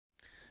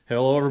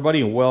Hello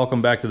everybody and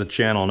welcome back to the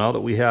channel. Now that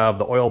we have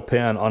the oil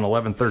pan on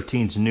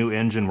 1113's new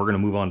engine, we're going to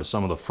move on to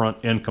some of the front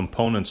end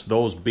components,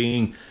 those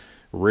being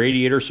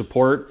radiator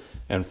support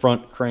and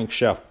front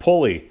crankshaft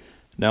pulley.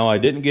 Now I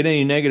didn't get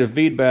any negative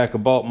feedback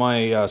about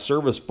my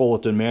service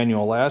bulletin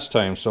manual last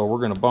time, so we're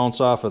going to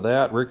bounce off of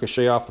that,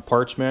 ricochet off the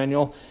parts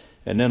manual,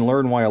 and then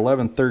learn why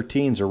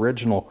 1113's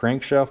original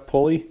crankshaft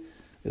pulley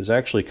is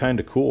actually kind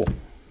of cool.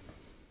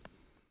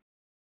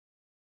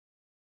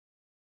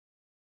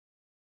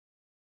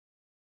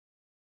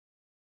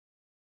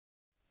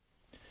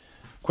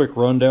 Quick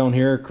rundown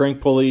here. Crank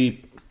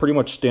pulley, pretty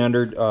much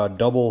standard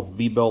double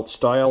V-belt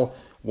style.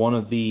 One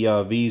of the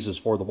V's is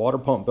for the water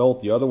pump belt.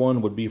 The other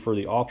one would be for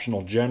the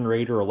optional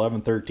generator.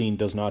 1113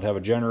 does not have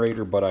a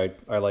generator, but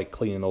I like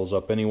cleaning those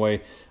up anyway.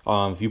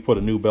 If you put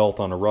a new belt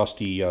on a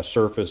rusty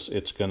surface,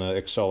 it's going to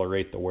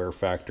accelerate the wear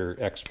factor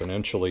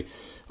exponentially.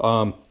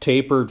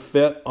 Tapered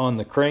fit on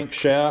the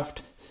crankshaft,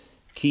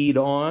 keyed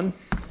on,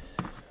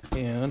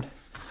 and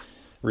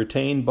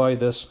retained by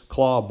this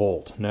claw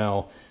bolt.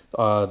 Now,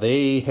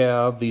 they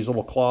have these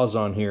little claws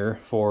on here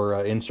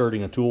for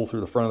inserting a tool through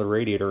the front of the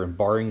radiator and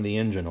barring the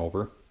engine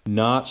over.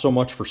 Not so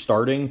much for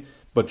starting,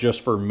 but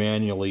just for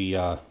manually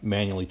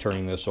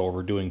turning this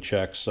over, doing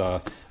checks,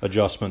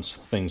 adjustments,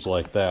 things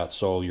like that.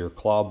 So your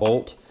claw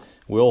bolt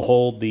will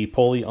hold the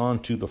pulley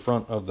onto the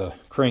front of the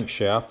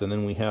crankshaft, and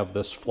then we have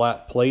this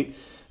flat plate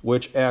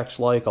which acts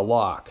like a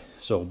lock.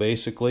 So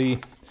basically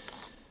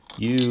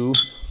you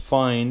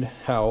find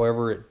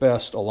however it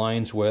best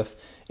aligns with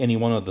any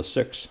one of the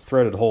 6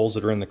 threaded holes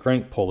that are in the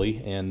crank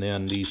pulley, and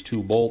then these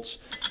 2 bolts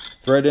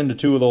thread into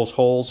 2 of those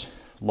holes,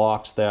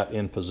 locks that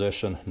in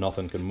position,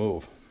 nothing can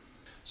move.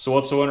 So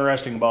what's so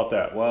interesting about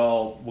that?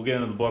 Well, we'll get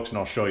into the books and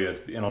I'll show you,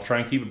 and I'll try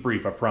and keep it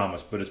brief, I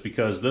promise, but it's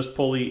because this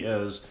pulley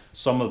is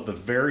some of the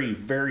very,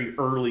 very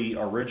early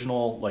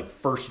original, like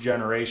first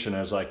generation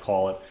as I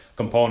call it,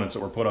 components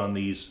that were put on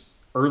these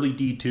early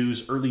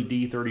D2s, early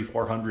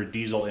D3400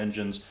 diesel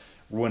engines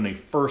when they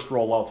first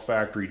roll out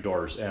factory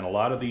doors, and a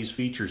lot of these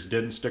features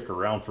didn't stick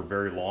around for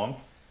very long.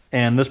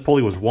 And this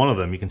pulley was one of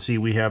them. You can see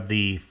we have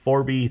the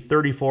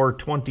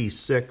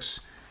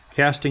 4B3426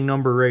 casting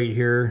number right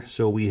here.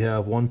 So we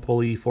have one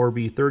pulley,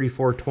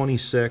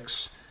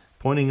 4B3426,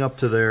 pointing up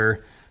to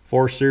there,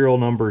 4 serial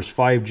numbers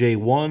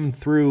 5J1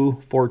 through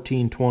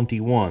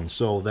 1421.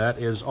 So that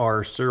is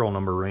our serial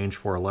number range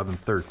for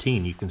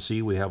 1113. You can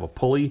see we have a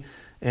pulley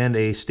and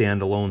a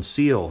standalone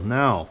seal.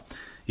 Now,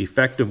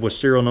 effective with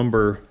serial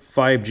number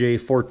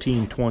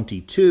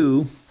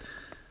 5J1422,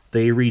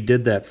 they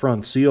redid that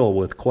front seal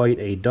with quite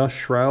a dust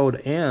shroud,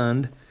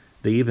 and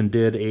they even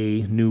did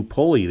a new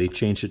pulley. They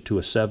changed it to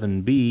a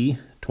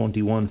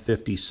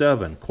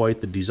 7B2157.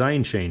 Quite the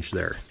design change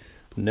there.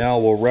 Now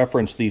we'll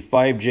reference the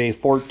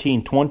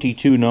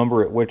 5J1422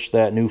 number at which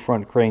that new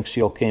front crank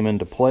seal came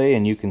into play,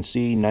 and you can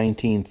see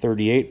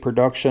 1938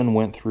 production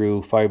went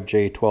through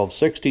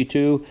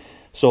 5J1262.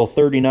 So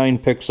 39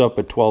 picks up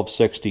at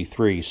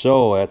 1263.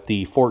 So at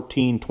the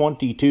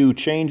 1422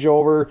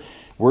 changeover,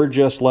 we're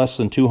just less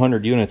than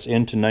 200 units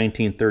into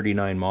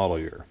 1939 model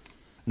year.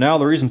 Now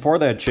the reason for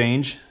that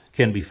change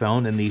can be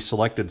found in the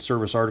Selected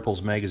Service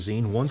Articles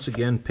magazine. Once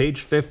again,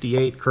 page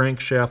 58,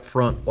 crankshaft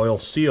front oil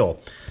seal.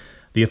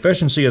 The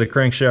efficiency of the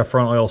crankshaft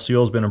front oil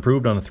seal has been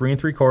improved on the 3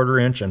 3/4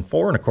 inch and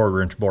 4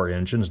 1/4 inch bore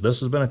engines.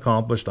 This has been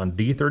accomplished on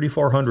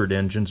D3400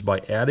 engines by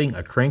adding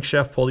a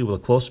crankshaft pulley with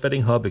a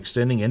close-fitting hub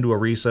extending into a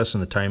recess in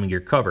the timing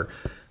gear cover.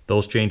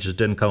 Those changes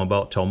didn't come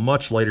about till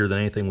much later than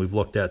anything we've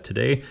looked at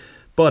today.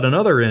 But on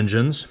other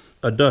engines,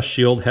 a dust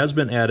shield has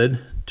been added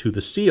to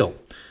the seal.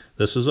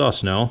 This is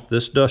us now.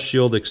 This dust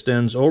shield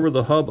extends over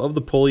the hub of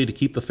the pulley to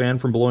keep the fan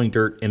from blowing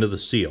dirt into the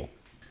seal.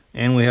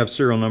 And we have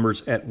serial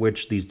numbers at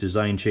which these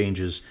design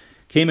changes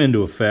came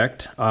into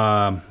effect.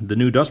 The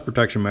new dust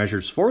protection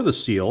measures for the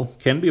seal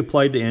can be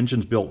applied to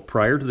engines built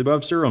prior to the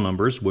above serial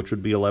numbers, which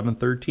would be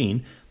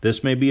 1113.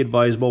 This may be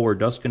advisable where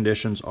dust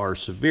conditions are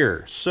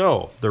severe.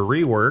 So the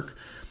rework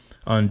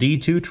on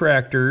D2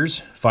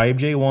 tractors,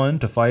 5J1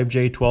 to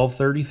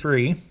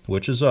 5J1233,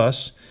 which is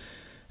us,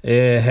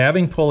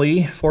 having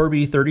pulley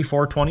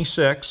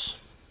 4B3426,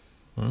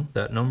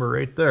 that number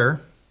right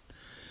there.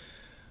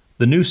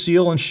 The new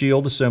seal and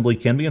shield assembly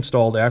can be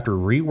installed after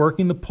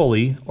reworking the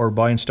pulley or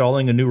by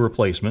installing a new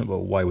replacement, but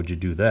why would you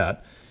do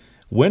that?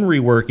 When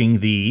reworking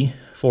the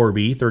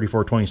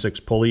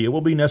 4B3426 pulley, it will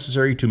be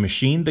necessary to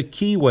machine the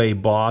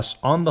keyway boss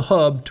on the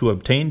hub to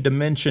obtain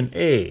dimension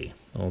A.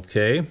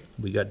 Okay,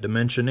 we got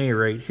dimension A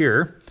right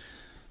here.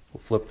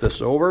 We'll flip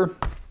this over.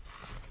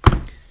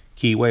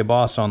 Keyway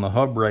boss on the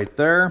hub right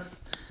there.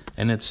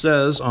 And it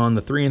says on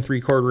the 3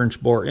 3/4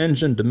 inch bore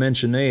engine,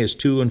 dimension A is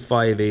 2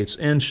 5/8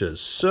 inches.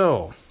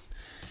 So,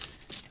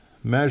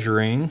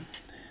 measuring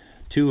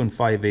 2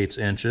 5/8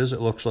 inches, it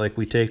looks like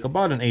we take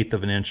about 1/8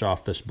 of an inch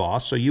off this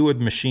boss. So you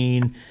would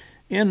machine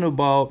in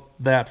about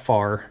that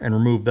far and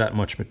remove that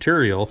much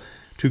material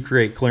to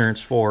create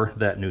clearance for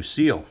that new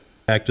seal.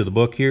 Back to the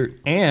book here,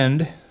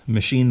 and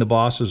machine the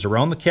bosses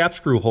around the cap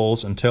screw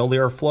holes until they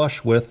are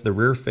flush with the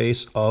rear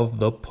face of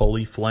the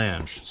pulley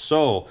flange.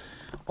 So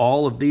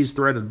all of these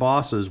threaded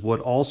bosses would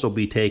also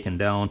be taken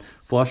down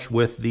flush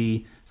with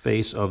the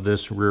face of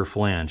this rear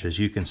flange. As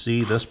you can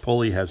see, this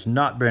pulley has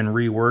not been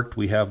reworked.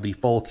 We have the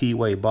full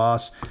keyway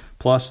boss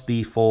plus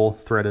the full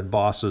threaded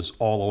bosses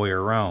all the way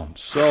around.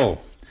 So,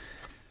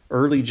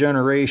 early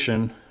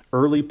generation,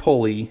 early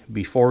pulley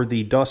before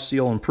the dust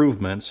seal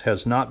improvements,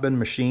 has not been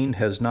machined,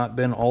 has not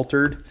been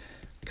altered.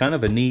 Kind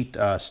of a neat,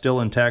 still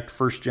intact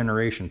first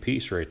generation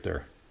piece right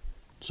there.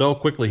 So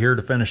quickly here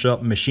to finish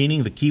up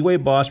machining. The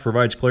keyway boss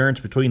provides clearance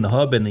between the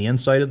hub and the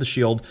inside of the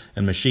shield,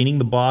 and machining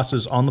the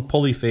bosses on the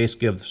pulley face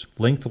gives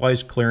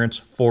lengthwise clearance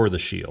for the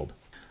shield.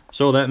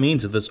 So that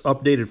means that this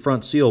updated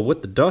front seal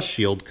with the dust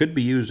shield could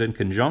be used in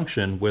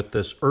conjunction with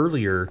this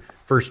earlier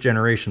first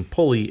generation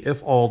pulley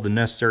if all the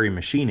necessary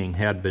machining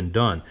had been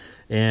done.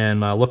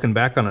 And looking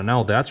back on it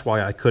now, that's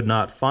why I could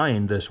not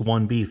find this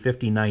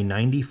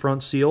 1B5990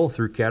 front seal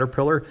through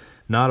Caterpillar.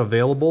 Not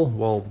available.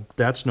 Well,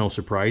 that's no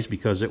surprise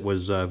because it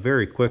was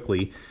very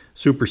quickly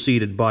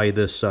superseded by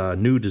this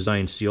new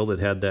design seal that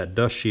had that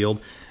dust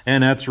shield.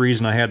 And that's the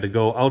reason I had to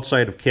go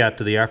outside of Cat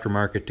to the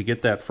aftermarket to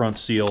get that front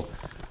seal.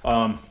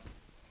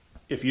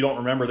 If you don't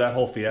remember that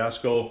whole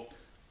fiasco,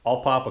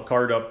 I'll pop a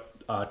card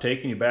up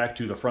taking you back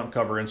to the front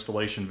cover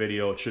installation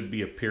video. It should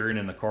be appearing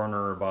in the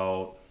corner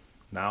about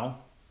now.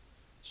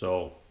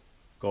 So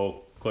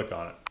go click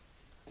on it.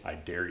 I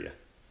dare you.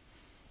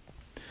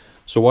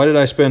 So why did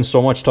I spend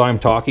so much time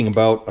talking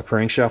about a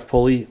crankshaft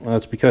pulley? Well,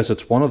 it's because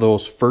it's one of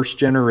those first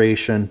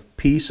generation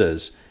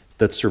pieces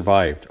that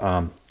survived.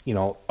 You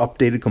know,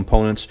 updated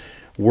components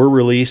were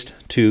released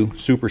to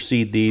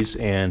supersede these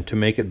and to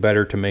make it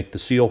better, to make the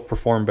seal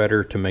perform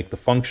better, to make the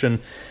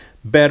function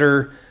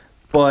better.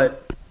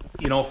 But,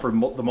 you know, for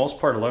the most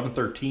part,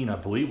 1113, I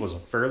believe, was a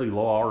fairly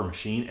low-hour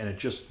machine, and it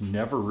just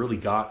never really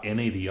got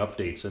any of the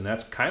updates. And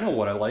that's kind of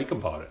what I like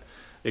about it.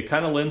 It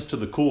kind of lends to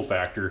the cool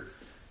factor.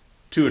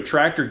 To a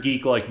tractor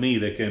geek like me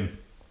that can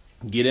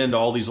get into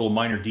all these little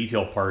minor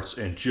detail parts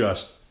and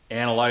just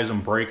analyze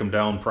them, break them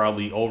down,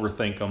 probably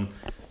overthink them.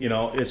 You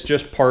know, it's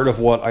just part of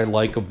what I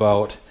like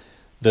about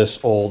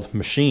this old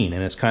machine.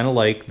 And it's kind of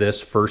like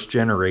this first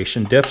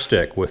generation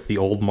dipstick with the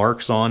old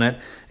marks on it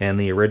and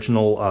the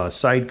original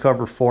side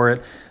cover for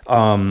it.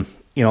 You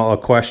know, a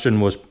question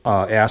was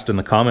asked in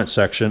the comment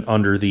section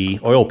under the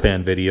oil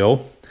pan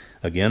video.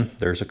 Again,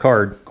 there's a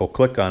card. Go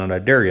click on it, I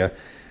dare you.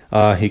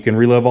 You can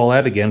relive all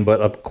that again,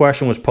 but a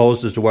question was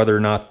posed as to whether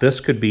or not this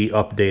could be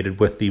updated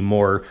with the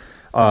more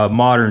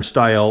modern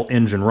style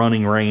engine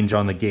running range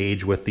on the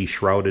gauge with the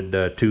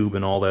shrouded tube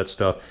and all that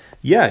stuff.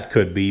 Yeah, it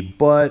could be,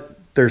 but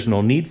there's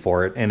no need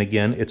for it. And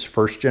again, it's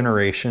first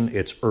generation,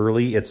 it's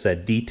early, it's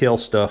that detail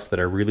stuff that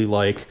I really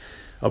like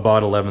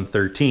about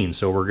 1113.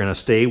 So we're going to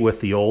stay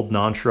with the old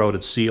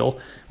non-shrouded seal,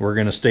 we're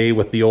going to stay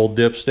with the old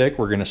dipstick,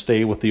 we're going to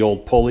stay with the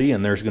old pulley,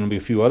 and there's going to be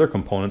a few other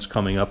components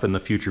coming up in the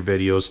future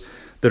videos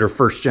that are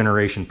first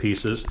generation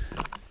pieces.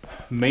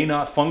 May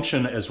not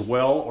function as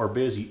well or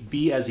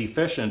be as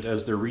efficient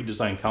as their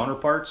redesigned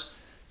counterparts,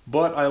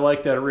 but I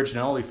like that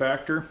originality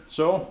factor,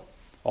 so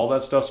all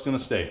that stuff's going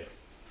to stay.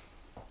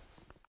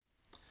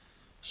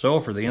 So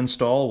for the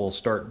install, we'll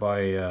start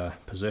by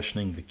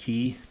positioning the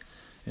key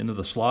into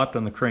the slot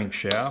on the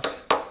crankshaft.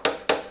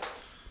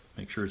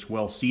 Make sure it's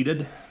well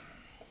seated.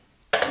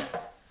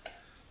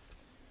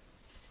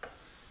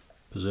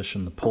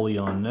 Position the pulley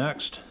on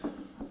next.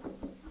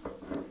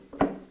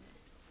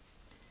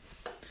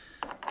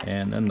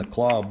 And then the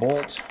claw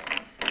bolt.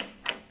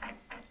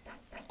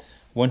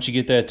 Once you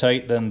get that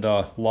tight, then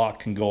the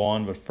lock can go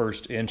on, but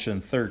first 1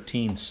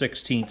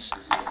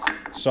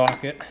 13/16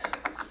 socket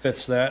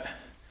fits that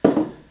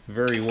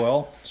very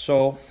well.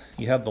 So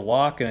you have the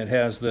lock, and it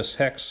has this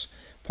hex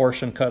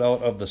portion cut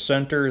out of the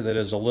center that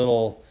is a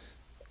little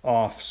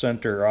off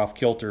center, off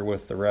kilter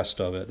with the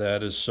rest of it.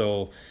 That is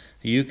so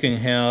you can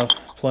have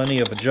plenty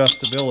of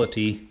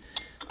adjustability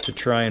to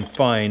try and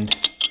find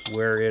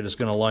where it is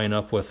going to line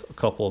up with a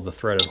couple of the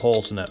threaded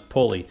holes in that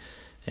pulley.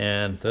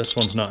 And this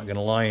one's not going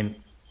to line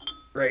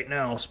right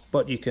now,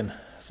 but you can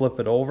flip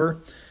it over,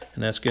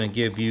 and that's going to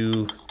give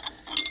you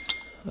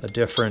a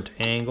different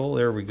angle.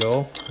 There we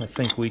go. I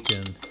think we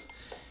can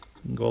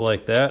go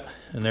like that,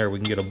 and there we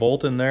can get a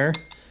bolt in there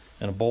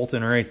and a bolt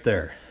in right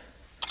there.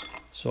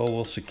 So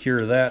we'll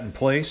secure that in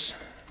place.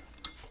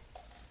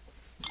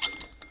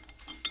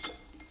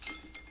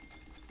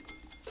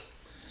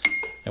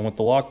 And with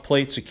the lock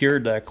plate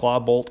secured, that claw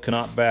bolt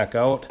cannot back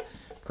out.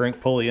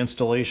 Crank pulley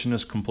installation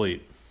is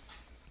complete.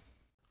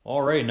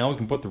 Alright, now we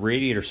can put the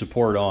radiator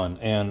support on,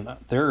 and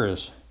there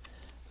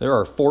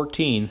are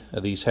 14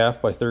 of these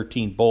 1/2 by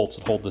 13 bolts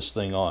that hold this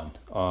thing on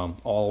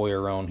all the way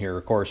around here.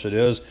 Of course, it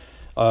is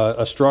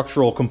a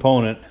structural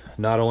component.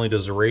 Not only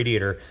does the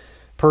radiator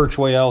perch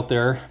way out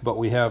there, but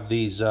we have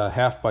these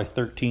 1/2 by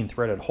 13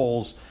 threaded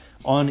holes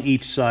on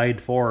each side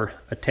for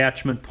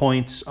attachment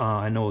points.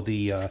 I know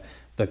the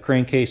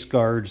crankcase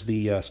guards,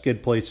 the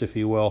skid plates, if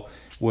you will,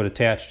 would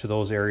attach to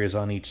those areas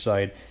on each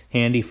side.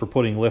 Handy for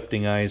putting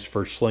lifting eyes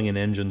for slinging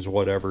engines,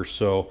 whatever.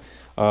 So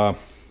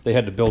they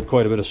had to build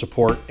quite a bit of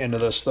support into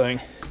this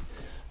thing.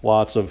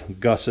 Lots of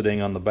gusseting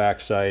on the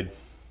backside.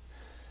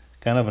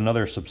 kind of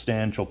another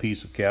substantial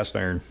piece of cast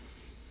iron.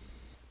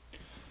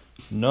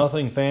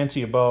 Nothing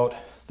fancy about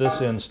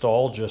this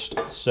install, just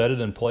set it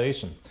in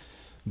place and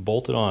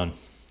bolt it on.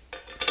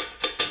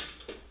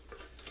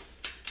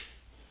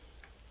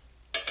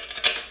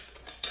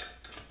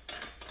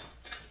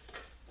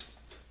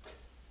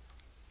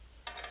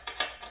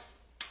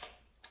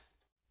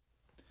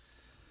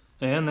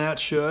 And that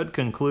should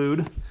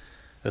conclude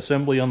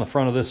assembly on the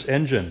front of this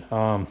engine.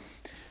 Like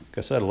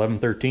I said,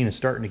 1113 is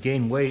starting to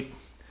gain weight.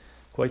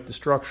 Quite the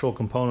structural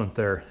component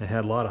there. It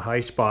had a lot of high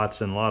spots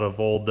and a lot of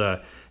old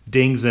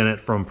dings in it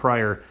from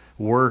prior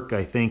work.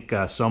 I think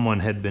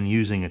someone had been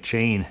using a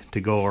chain to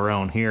go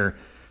around here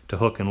to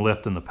hook and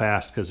lift in the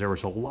past, because there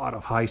was a lot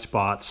of high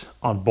spots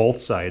on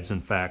both sides,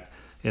 in fact,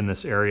 in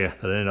this area.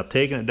 I ended up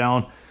taking it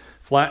down,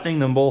 flattening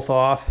them both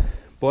off,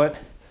 but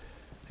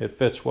it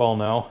fits well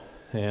now.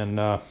 And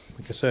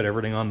like I said,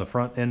 everything on the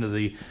front end of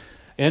the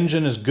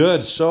engine is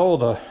good. So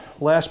the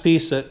last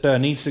piece that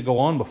needs to go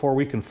on before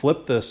we can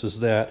flip this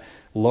is that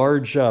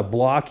large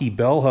blocky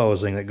bell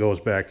housing that goes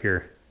back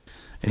here.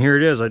 And here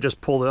it is. I just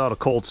pulled it out of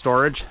cold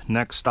storage.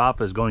 Next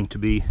stop is going to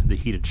be the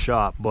heated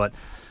shop, but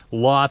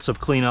lots of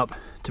cleanup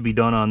to be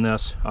done on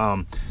this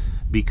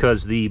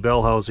because the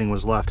bell housing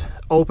was left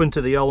open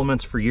to the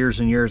elements for years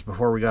and years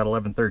before we got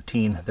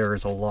 1113. There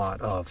is a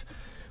lot of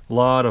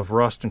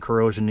rust and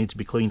corrosion needs to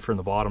be cleaned from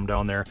the bottom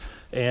down there.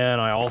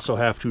 And I also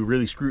have to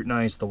really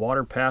scrutinize the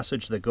water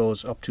passage that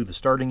goes up to the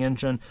starting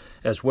engine,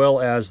 as well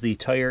as the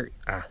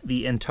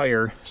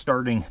entire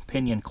starting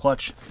pinion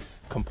clutch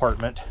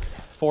compartment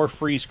for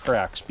freeze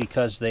cracks,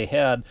 because they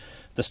had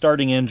the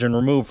starting engine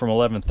removed from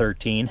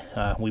 1113.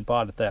 We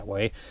bought it that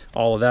way.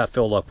 All of that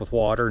filled up with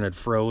water and it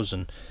froze,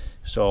 and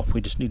so we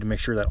just need to make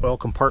sure that oil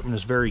compartment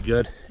is very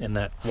good and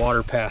that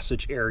water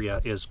passage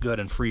area is good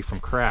and free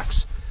from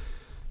cracks.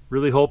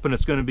 Really hoping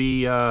it's going to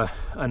be a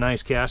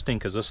nice casting,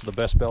 because this is the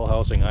best bell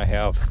housing I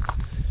have.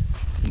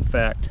 In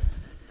fact,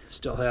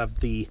 still have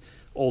the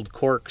old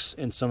corks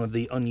and some of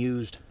the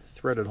unused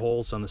threaded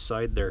holes on the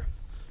side there.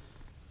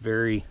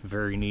 Very,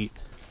 very neat.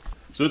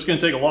 So it's going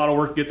to take a lot of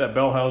work to get that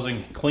bell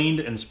housing cleaned,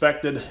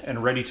 inspected,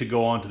 and ready to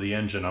go onto the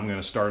engine. I'm going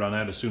to start on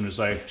that as soon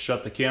as I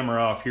shut the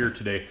camera off here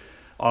today.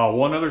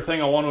 One other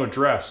thing I want to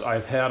address.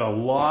 I've had a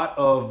lot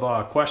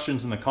of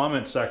questions in the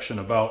comment section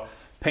about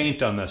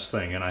paint on this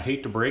thing, and I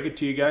hate to break it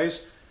to you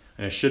guys,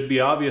 and it should be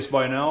obvious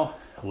by now,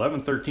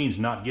 1113 is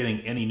not getting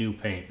any new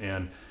paint,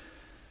 and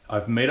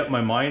I've made up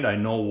my mind. I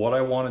know what I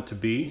want it to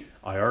be.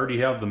 I already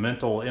have the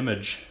mental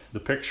image,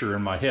 the picture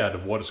in my head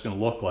of what it's going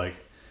to look like,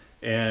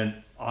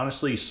 and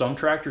honestly, some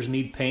tractors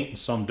need paint and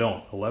some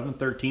don't.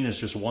 1113 is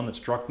just one that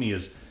struck me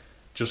as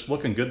just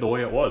looking good the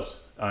way it was,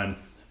 and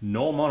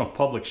no amount of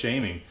public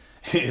shaming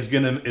is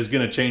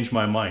gonna change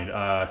my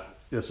mind.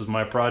 This is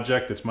my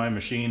project, it's my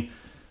machine,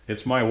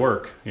 it's my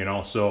work, you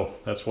know, so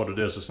that's what it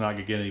is. It's not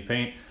gonna get any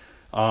paint.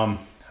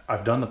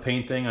 I've done the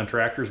paint thing on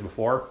tractors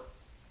before.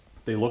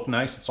 They look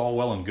nice, it's all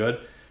well and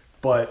good,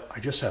 but I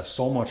just have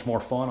so much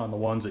more fun on the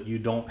ones that you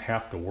don't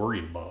have to worry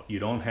about. You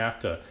don't have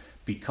to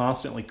be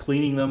constantly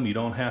cleaning them. You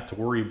don't have to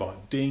worry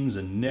about dings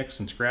and nicks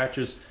and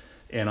scratches.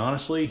 And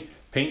honestly,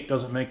 paint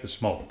doesn't make the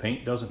smoke.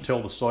 Paint doesn't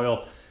till the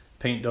soil.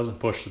 Paint doesn't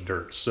push the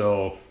dirt.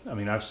 So, I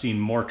mean, I've seen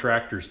more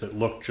tractors that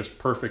look just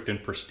perfect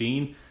and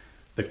pristine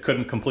that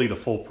couldn't complete a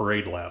full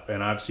parade lap.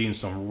 And I've seen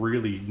some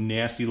really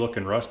nasty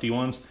looking rusty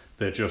ones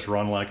that just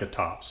run like a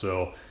top.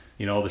 So,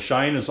 you know, the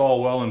shine is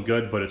all well and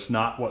good, but it's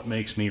not what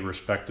makes me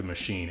respect a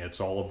machine. It's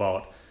all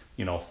about,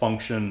 you know,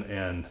 function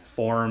and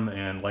form,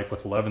 and like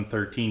with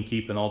 1113,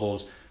 keeping all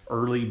those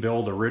early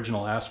build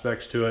original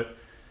aspects to it.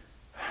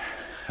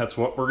 That's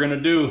what we're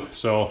gonna do.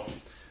 So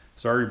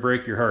sorry to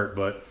break your heart,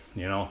 but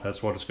you know,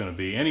 that's what it's gonna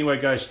be. Anyway,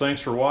 guys,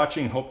 thanks for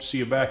watching. Hope to see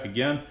you back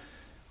again.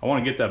 I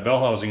want to get that bell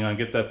housing on,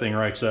 get that thing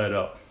right side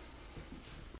up.